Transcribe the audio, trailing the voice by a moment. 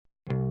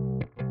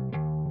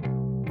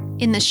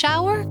in the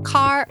shower,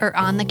 car, or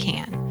on the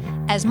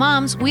can. As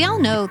moms, we all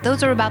know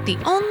those are about the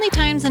only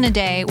times in a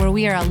day where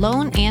we are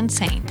alone and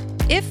sane,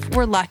 if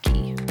we're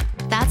lucky.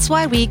 That's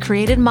why we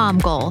created Mom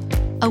Goal,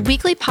 a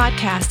weekly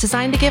podcast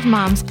designed to give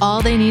moms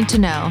all they need to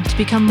know to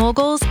become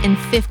moguls in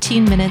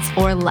 15 minutes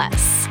or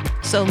less.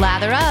 So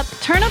lather up,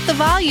 turn up the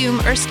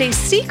volume, or stay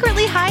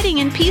secretly hiding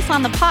in peace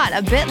on the pot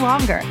a bit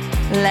longer.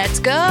 Let's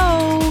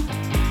go!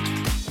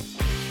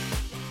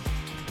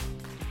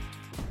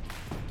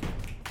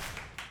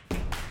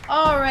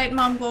 All right,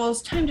 Mom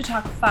Goals, time to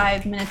talk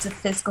 5 minutes of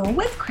physical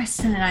with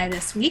Kristen and I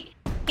this week.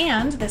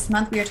 And this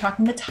month we are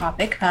talking the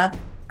topic of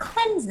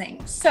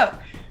cleansing. So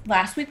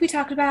last week we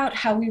talked about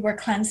how we were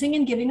cleansing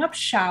and giving up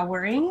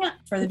showering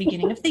for the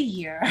beginning of the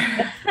year.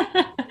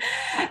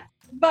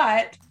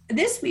 But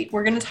this week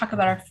we're going to talk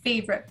about our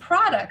favorite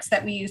products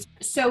that we use.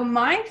 So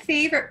my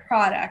favorite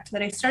product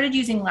that I started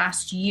using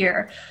last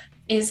year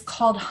is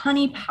called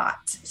Honey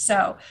Pot.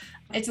 So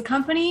it's a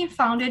company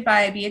founded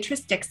by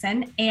Beatrice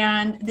Dixon,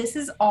 and this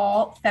is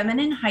all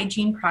feminine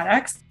hygiene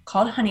products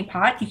called Honey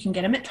Pot. You can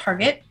get them at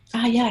Target.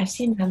 Yeah, I've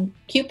seen them.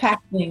 Cute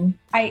packaging.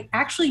 I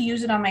actually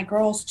use it on my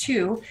girls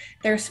too.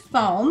 There's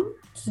foam.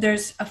 So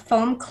there's a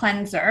foam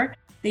cleanser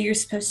that you're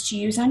supposed to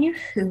use on your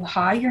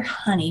hoo-ha, your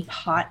honey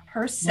pot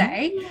per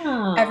se,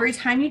 every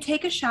time you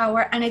take a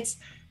shower. And it's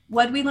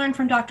what we learned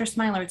from Dr.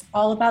 Smiler. It's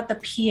all about the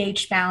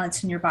pH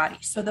balance in your body.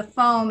 So the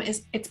foam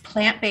it's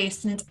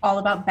plant-based and it's all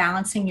about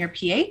balancing your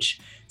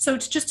pH. So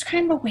it's just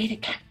kind of a way to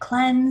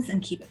cleanse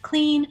and keep it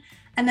clean.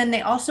 And then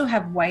they also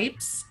have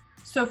wipes.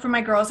 So for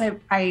my girls,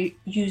 I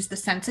use the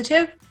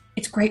Sensitive.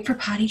 It's great for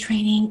potty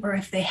training, or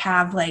if they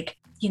have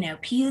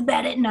pee the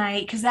bed at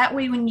night, because that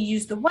way when you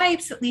use the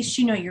wipes, at least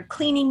you're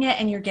cleaning it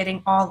and you're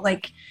getting all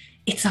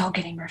it's all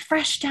getting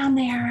refreshed down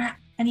there.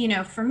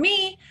 And for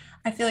me,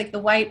 I feel like the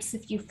wipes,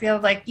 if you feel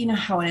like,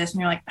 how it is, and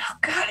you're like, oh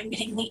God, I'm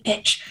getting the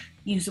itch,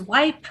 use a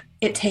wipe,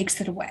 it takes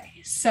it away.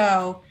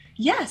 So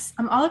yes,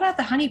 I'm all about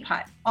the Honey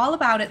Pot, all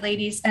about it,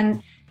 ladies.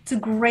 And it's a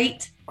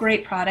great,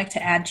 great product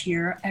to add to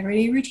your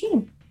everyday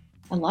routine.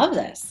 I love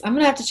this. I'm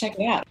going to have to check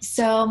it out.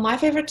 So my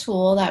favorite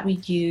tool that we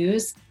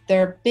use,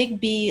 they're Big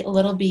B,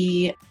 Little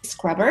B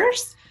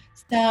scrubbers.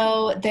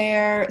 So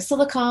they're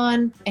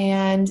silicone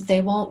and they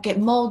won't get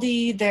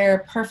moldy. They're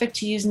perfect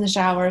to use in the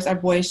showers. Our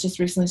boys just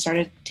recently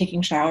started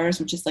taking showers,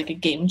 which is like a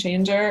game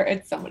changer.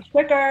 It's so much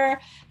quicker.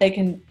 They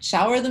can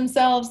shower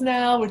themselves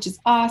now, which is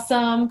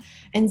awesome.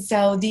 And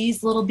so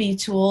these Little B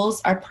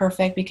tools are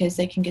perfect because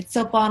they can get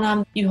soap on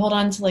them. You hold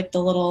on to the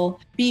little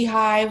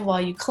beehive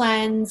while you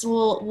cleanse.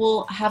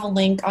 We'll have a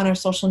link on our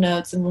social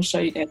notes and we'll show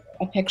you guys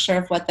a picture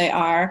of what they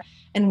are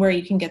and where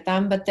you can get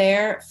them, but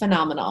they're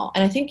phenomenal.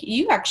 And I think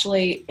you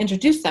actually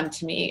introduced them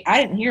to me. I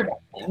didn't hear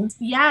about them.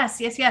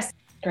 Yes.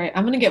 Great.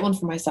 I'm going to get one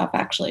for myself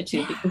actually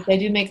too, because they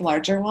do make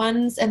larger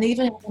ones and they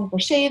even have one for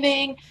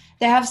shaving.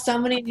 They have so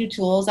many new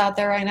tools out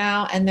there right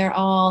now and they're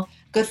all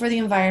good for the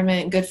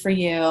environment, good for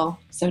you.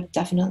 So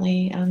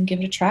definitely give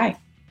it a try.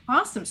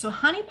 Awesome. So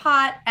Honey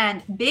Pot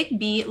and Big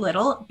B,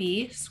 Little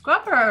B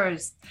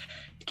scrubbers.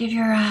 Give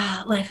your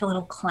life a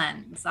little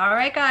cleanse. All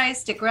right,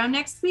 guys, stick around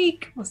next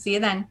week. We'll see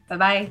you then.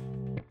 Bye-bye.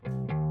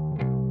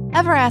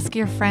 Ever ask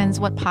your friends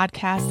what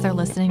podcasts they're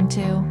listening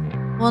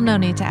to? Well, no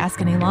need to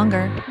ask any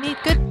longer. Meet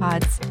Good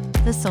Pods,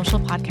 the social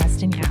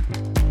podcasting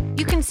app.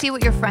 You can see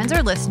what your friends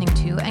are listening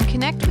to and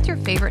connect with your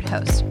favorite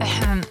host.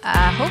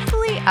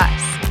 Hopefully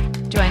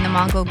us. Join the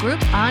Mongo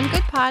group on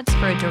Good Pods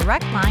for a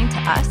direct line to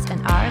us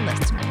and our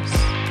listeners.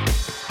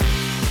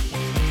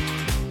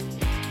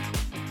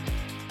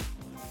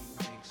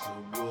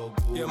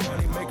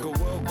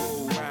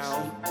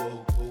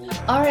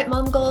 All right,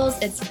 Mom Goals,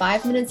 it's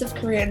 5 minutes of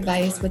career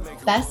advice with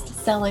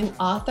best-selling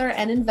author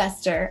and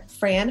investor,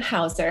 Fran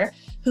Hauser,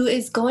 who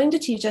is going to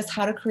teach us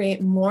how to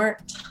create more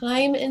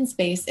time and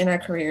space in our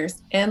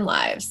careers and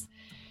lives.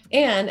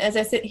 And as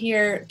I sit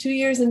here 2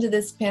 years into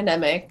this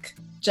pandemic,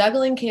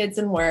 juggling kids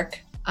and work,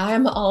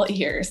 I'm all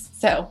ears.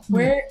 So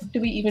where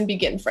do we even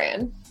begin,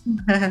 Fran?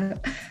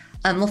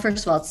 Well,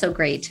 first of all, it's so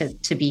great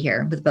to be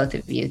here with both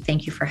of you.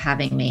 Thank you for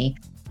having me.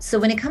 So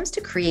when it comes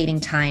to creating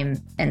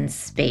time and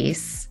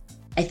space,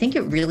 I think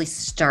it really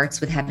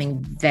starts with having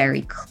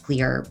very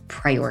clear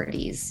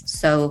priorities.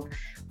 So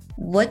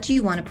what do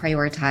you want to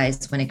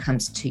prioritize when it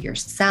comes to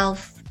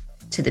yourself,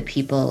 to the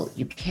people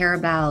you care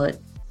about,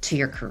 to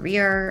your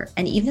career,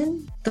 and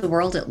even the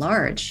world at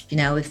large?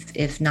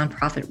 If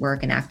nonprofit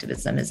work and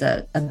activism is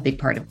a big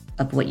part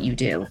of what you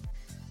do.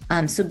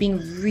 So being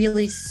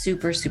really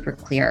super, super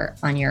clear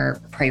on your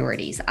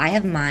priorities. I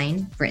have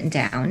mine written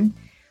down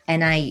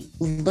and I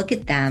look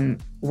at them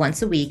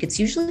once a week. It's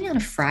usually on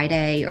a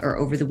Friday or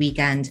over the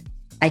weekend.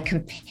 I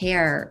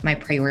compare my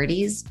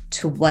priorities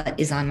to what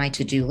is on my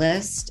to-do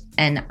list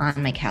and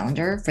on my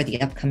calendar for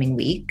the upcoming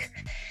week.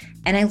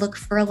 And I look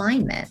for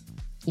alignment,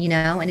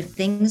 and if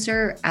things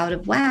are out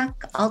of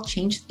whack, I'll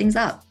change things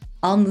up.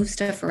 I'll move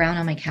stuff around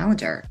on my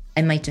calendar.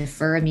 I might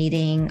defer a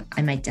meeting.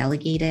 I might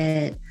delegate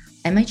it.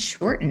 I might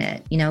shorten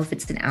it. If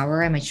it's an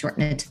hour, I might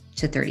shorten it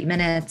to 30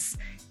 minutes.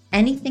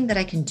 Anything that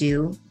I can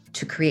do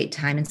to create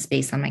time and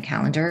space on my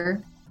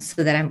calendar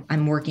so that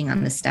I'm working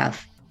on the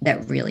stuff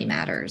that really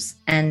matters.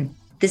 And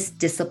this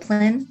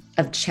discipline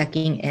of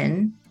checking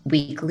in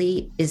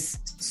weekly is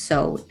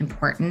so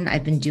important.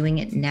 I've been doing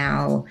it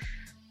now,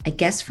 I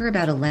guess, for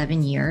about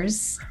 11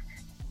 years,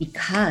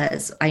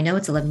 because I know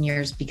it's 11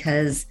 years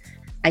because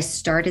I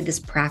started this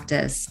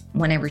practice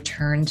when I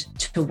returned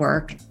to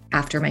work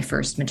after my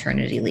first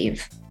maternity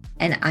leave.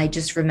 And I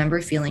just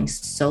remember feeling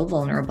so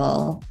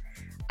vulnerable.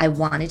 I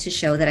wanted to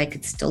show that I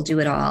could still do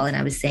it all. And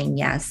I was saying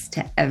yes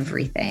to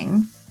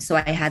everything. So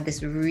I had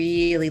this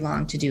really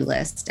long to-do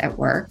list at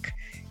work.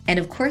 And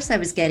of course, I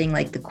was getting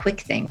like the quick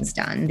things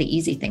done, the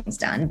easy things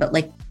done, but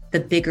like the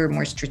bigger,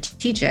 more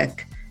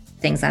strategic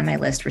things on my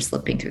list were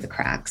slipping through the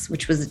cracks,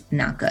 which was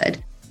not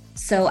good.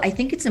 So I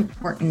think it's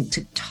important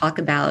to talk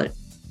about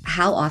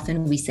how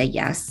often we say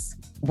yes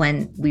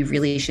when we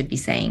really should be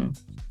saying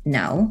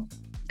no.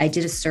 I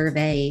did a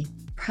survey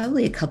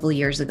probably a couple of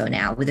years ago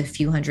now with a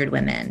few hundred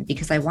women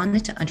because I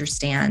wanted to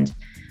understand,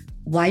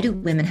 why do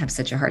women have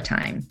such a hard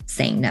time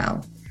saying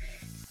no?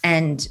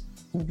 And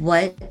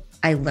what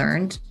I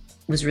learned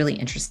was really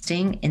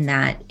interesting in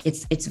that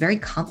it's very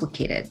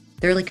complicated.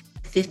 There are like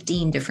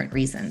 15 different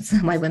reasons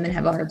why women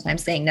have a hard time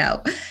saying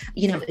no.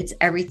 You know, it's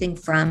everything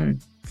from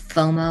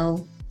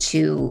FOMO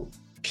to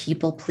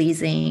people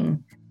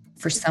pleasing.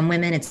 For some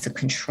women, it's a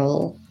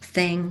control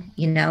thing.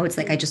 You know, it's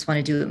like, I just want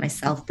to do it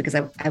myself because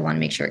I want to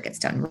make sure it gets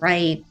done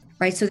right.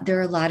 Right. So there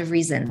are a lot of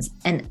reasons.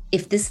 And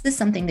if this is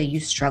something that you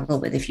struggle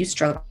with, if you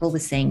struggle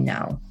with saying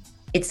no,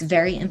 it's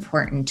very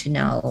important to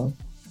know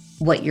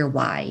what your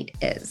why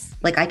is.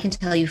 Like, I can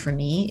tell you, for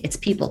me, it's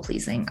people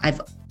pleasing.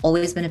 I've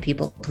always been a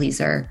people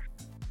pleaser.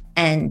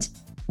 And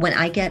when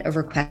I get a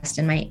request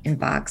in my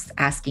inbox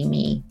asking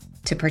me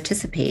to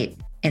participate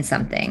in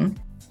something,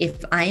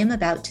 if I am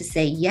about to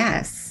say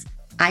yes,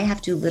 I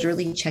have to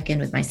literally check in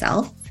with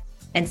myself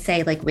and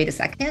say, like, wait a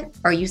second,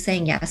 are you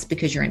saying yes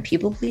because you're in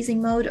people pleasing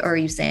mode? Or are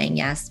you saying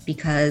yes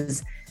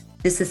because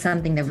this is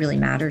something that really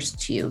matters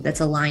to you,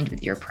 that's aligned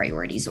with your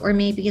priorities? Or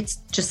maybe it's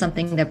just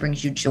something that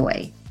brings you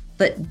joy.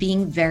 But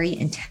being very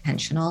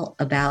intentional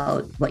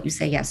about what you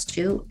say yes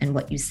to and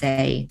what you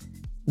say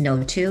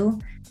no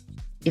to.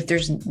 If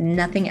there's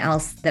nothing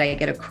else that I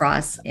get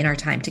across in our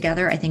time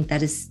together, I think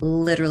that is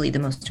literally the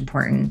most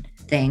important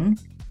thing.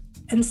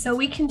 And so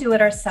we can do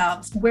it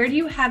ourselves. Where do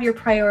you have your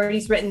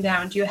priorities written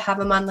down? Do you have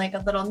them on like a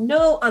little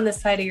note on the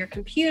side of your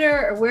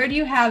computer, or where do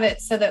you have it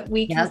so that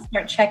we can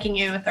start checking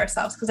in with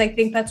ourselves? Because I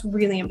think that's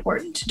really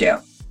important to do.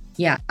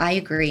 Yeah, I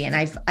agree. And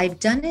I've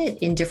done it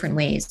in different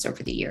ways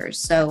over the years.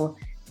 So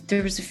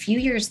there was a few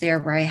years there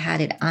where I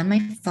had it on my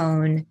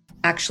phone,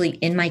 actually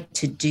in my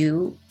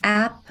to-do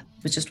app.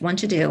 It was just one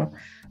to-do,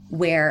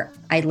 where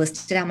I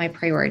listed out my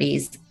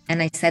priorities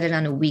and I set it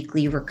on a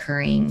weekly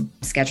recurring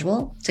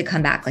schedule to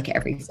come back like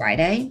every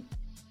Friday.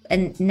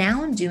 And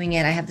now I'm doing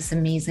it. I have this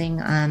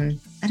amazing, I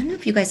don't know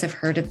if you guys have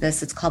heard of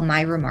this. It's called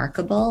My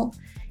Remarkable.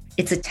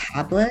 It's a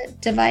tablet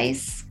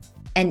device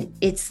and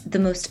it's the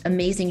most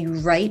amazing. You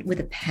write with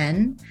a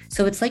pen.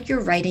 So it's like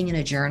you're writing in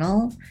a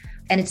journal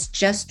and it's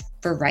just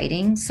for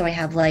writing. So I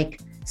have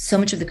like so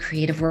much of the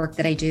creative work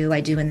that I do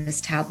in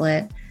this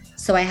tablet.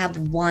 So I have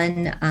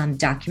one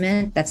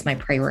document that's my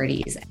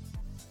priorities.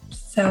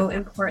 So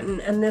important.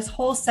 And this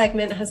whole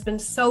segment has been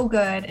so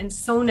good and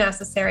so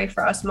necessary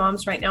for us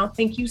moms right now.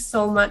 Thank you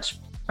so much,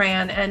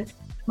 Fran. And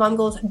Mom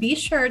Goals, be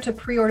sure to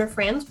pre-order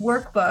Fran's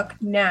workbook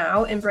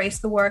now, Embrace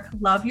the Work,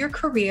 Love Your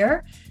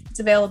Career. It's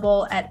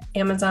available at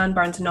Amazon,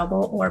 Barnes &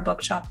 Noble, or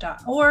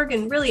bookshop.org,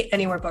 and really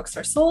anywhere books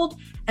are sold.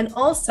 And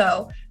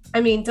also,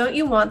 I mean, don't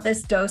you want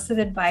this dose of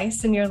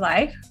advice in your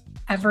life?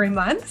 Every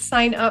month,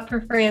 sign up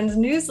for Fran's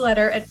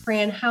newsletter at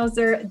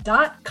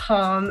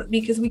franhauser.com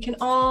because we can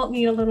all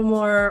need a little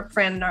more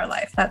Fran in our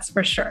life, that's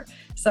for sure.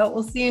 So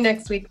we'll see you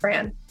next week,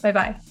 Fran.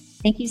 Bye-bye.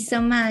 Thank you so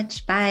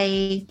much.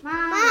 Bye.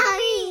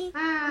 Mommy.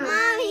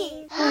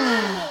 Mommy.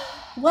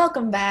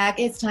 Welcome back.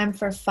 It's time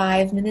for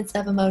 5 Minutes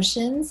of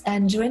Emotions.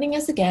 And joining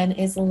us again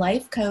is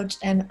life coach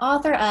and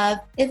author of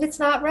If It's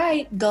Not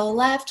Right, Go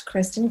Left,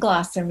 Kristen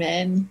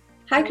Glosserman.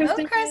 Hi, Kristen.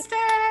 Hello, Kristen.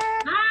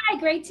 Hi,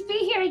 great to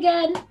be here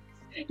again.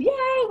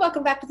 Yay,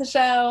 welcome back to the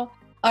show.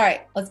 All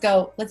right, let's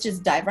go. Let's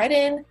just dive right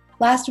in.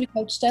 Last week,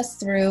 coached us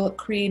through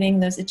creating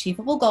those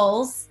achievable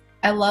goals.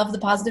 I love the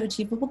positive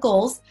achievable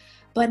goals.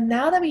 But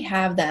now that we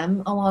have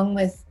them, along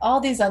with all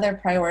these other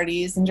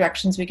priorities and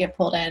directions we get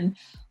pulled in,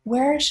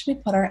 where should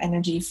we put our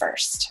energy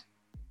first?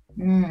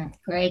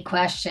 Great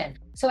question.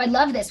 So I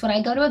love this. When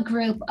I go to a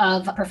group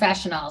of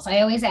professionals, I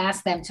always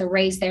ask them to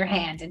raise their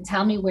hand and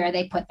tell me where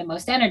they put the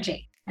most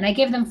energy. And I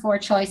give them 4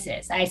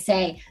 choices. I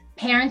say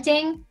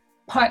parenting,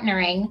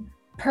 partnering,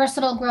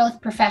 personal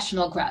growth,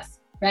 professional growth,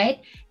 right?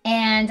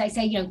 And I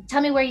say, tell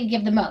me where you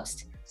give the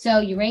most. So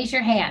you raise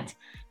your hand.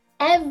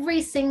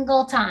 Every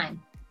single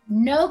time,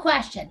 no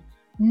question,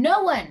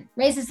 no one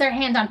raises their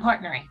hand on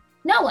partnering.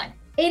 No one.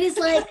 It is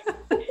like,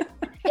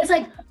 it's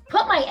like,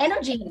 put my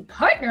energy in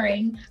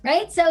partnering,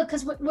 right? So,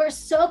 because we're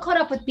so caught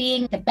up with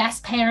being the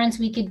best parents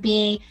we could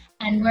be,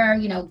 and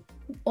we're,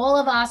 all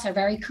of us are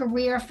very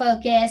career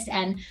focused.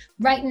 And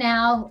right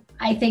now,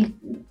 I think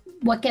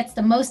what gets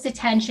the most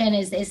attention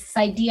is this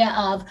idea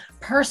of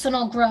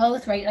personal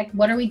growth, right? Like,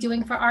 what are we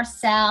doing for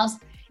ourselves?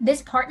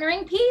 This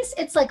partnering piece,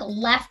 it's like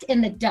left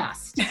in the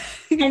dust.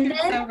 And then,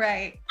 so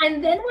right.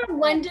 And then we're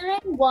wondering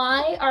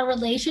why our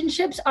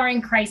relationships are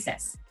in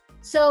crisis.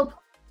 So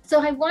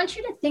I want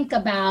you to think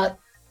about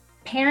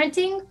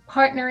parenting,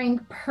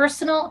 partnering,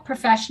 personal,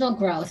 professional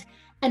growth,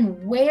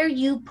 and where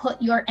you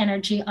put your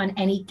energy on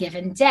any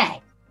given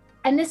day.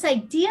 And this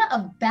idea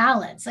of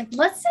balance, like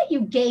let's say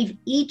you gave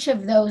each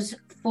of those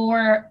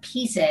 4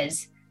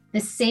 pieces the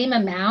same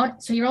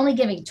amount. So you're only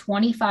giving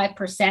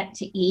 25%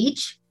 to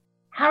each.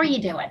 How are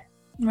you doing?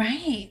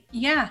 Right.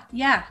 Yeah.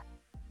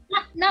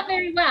 Not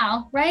very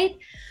well, right?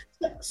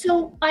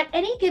 So at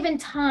any given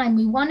time,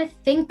 we want to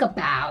think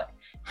about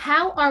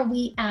how are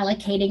we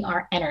allocating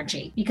our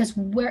energy? Because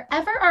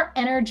wherever our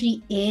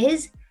energy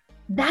is,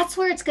 that's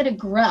where it's going to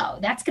grow.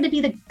 That's going to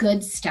be the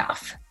good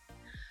stuff.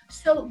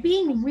 So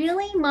being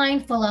really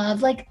mindful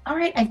of like, all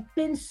right, I've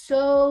been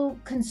so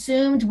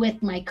consumed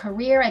with my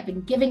career. I've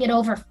been giving it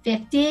over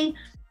 50.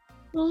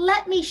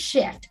 Let me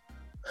shift.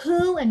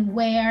 Who and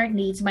where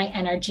needs my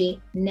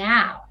energy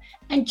now?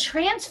 And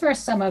transfer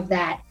some of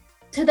that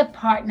to the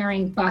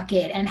partnering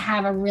bucket and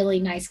have a really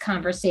nice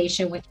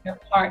conversation with your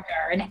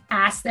partner and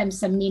ask them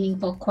some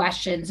meaningful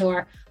questions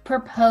or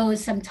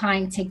propose some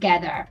time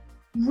together.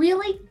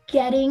 Really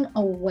getting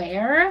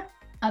aware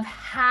of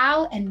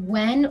how and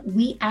when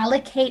we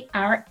allocate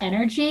our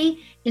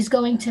energy is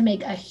going to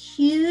make a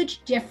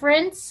huge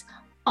difference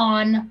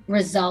on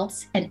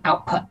results and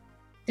output.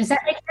 Does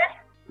that make sense?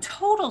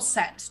 Total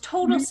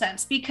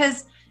sense.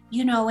 Because,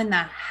 in the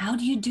how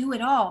do you do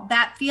it all?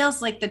 That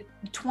feels like the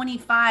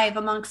 25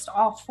 amongst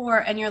all 4.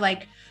 And you're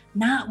like,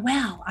 not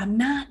well. I'm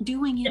not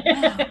doing it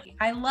well.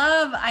 I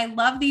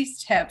love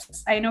these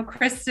tips. I know,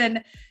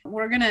 Kristen,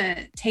 we're going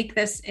to take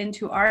this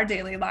into our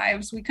daily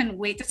lives. We couldn't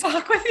wait to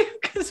talk with you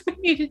because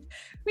we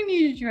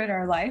needed you in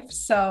our life.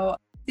 So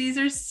these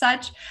are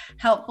such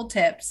helpful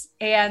tips.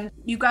 And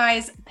you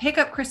guys pick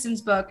up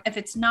Kristen's book. If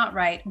it's not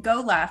right,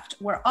 go left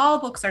where all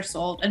books are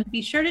sold, and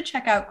be sure to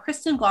check out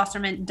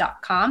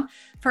KristenGlosserman.com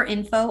for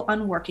info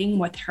on working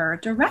with her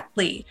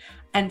directly.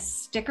 And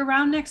stick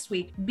around next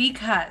week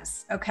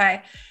because,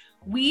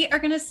 we are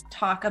going to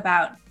talk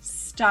about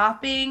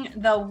stopping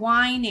the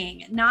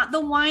whining, not the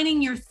whining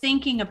you're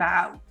thinking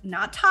about,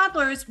 not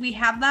toddlers. We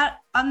have that.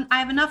 I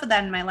have enough of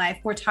that in my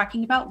life. We're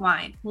talking about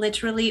wine,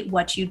 literally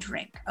what you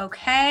drink.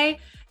 Okay.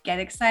 Get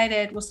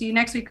excited. We'll see you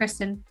next week,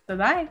 Kristen.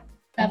 Bye-bye.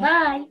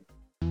 Bye-bye.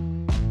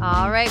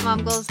 All right,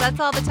 Mom Goals, that's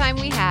all the time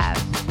we have.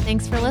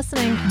 Thanks for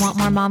listening. Want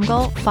more Mom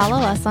Goal? Follow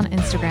us on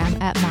Instagram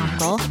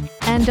 @MomGoal.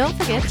 And don't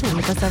forget to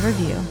leave us a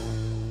review.